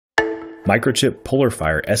Microchip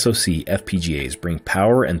PolarFire SoC FPGAs bring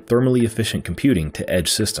power and thermally efficient computing to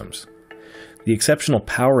edge systems. The exceptional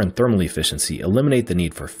power and thermal efficiency eliminate the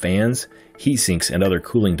need for fans, heat sinks, and other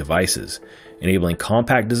cooling devices, enabling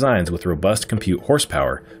compact designs with robust compute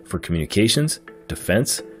horsepower for communications,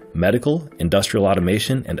 defense, medical, industrial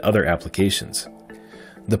automation, and other applications.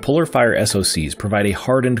 The PolarFire SoCs provide a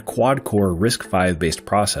hardened quad-core RISC-V based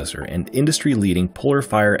processor and industry-leading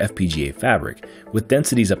PolarFire FPGA fabric with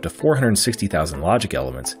densities up to 460,000 logic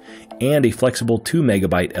elements and a flexible 2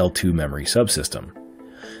 MB L2 memory subsystem.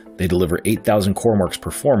 They deliver 8,000 core marks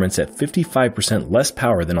performance at 55% less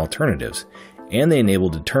power than alternatives, and they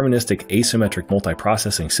enable deterministic asymmetric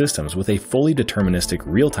multiprocessing systems with a fully deterministic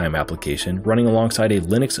real-time application running alongside a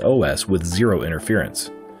Linux OS with zero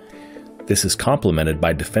interference. This is complemented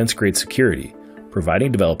by defense-grade security,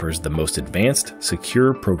 providing developers the most advanced,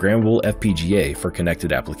 secure, programmable FPGA for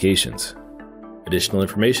connected applications. Additional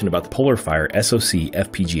information about the PolarFire SoC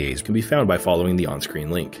FPGAs can be found by following the on-screen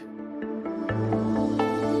link.